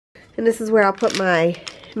And this is where I'll put my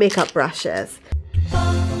makeup brushes.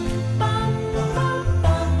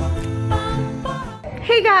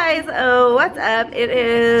 Hey guys, oh, what's up?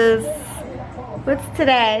 What's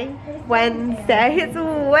today? Wednesday. It's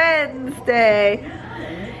Wednesday.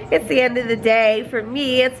 It's the end of the day for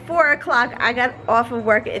me. It's 4 o'clock. I got off of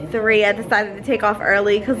work at 3. I decided to take off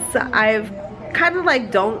early because I've kind of like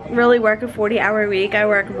don't really work a 40-hour week. I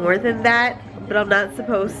work more than that, but I'm not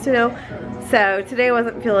supposed to. So today I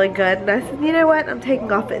wasn't feeling good, and I said, you know what? I'm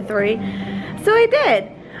taking off at 3. So I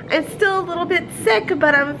did. I'm still a little bit sick,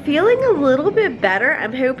 but I'm feeling a little bit better.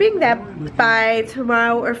 I'm hoping that by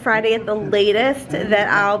tomorrow or Friday at the latest that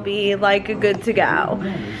I'll be like good to go.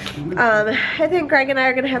 I think Greg and I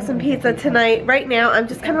are gonna have some pizza tonight. Right now I'm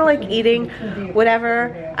just kind of like eating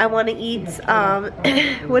whatever I want to eat.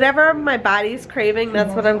 Whatever my body's craving,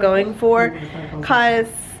 that's what I'm going for, cause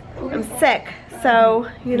I'm sick. So,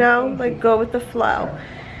 you know, like go with the flow.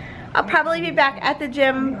 I'll probably be back at the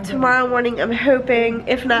gym tomorrow morning, I'm hoping.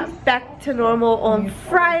 If not, back to normal on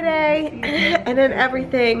Friday. And then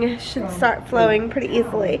everything should start flowing pretty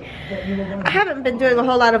easily. I haven't been doing a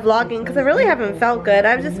whole lot of vlogging because I really haven't felt good.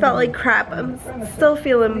 I've just felt like crap. I'm still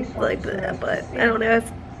feeling like that, but I don't know.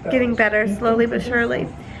 It's getting better slowly but surely.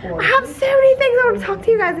 I have so many things I want to talk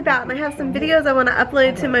to you guys about. And I have some videos I want to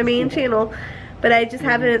upload to my main channel. But I just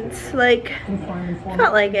haven't, like,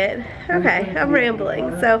 felt like it. Okay, I'm rambling.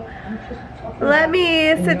 So, let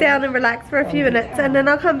me sit down and relax for a few minutes, and then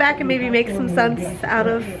I'll come back and maybe make some sense out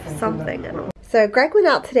of something. I don't know. So, Greg went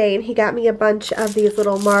out today, and he got me a bunch of these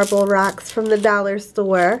little marble rocks from the dollar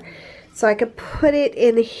store. So, I could put it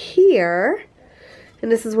in here.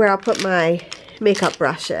 And this is where I'll put my makeup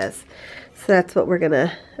brushes. So, that's what we're going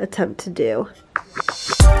to attempt to do.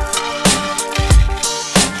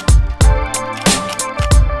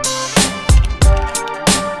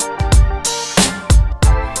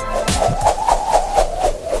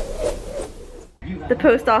 The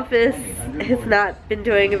post office has not been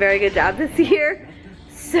doing a very good job this year,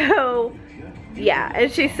 so yeah, and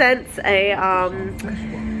she sent a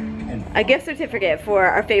gift certificate for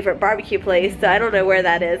our favorite barbecue place, so I don't know where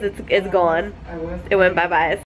that is. It's gone. It went bye-bye.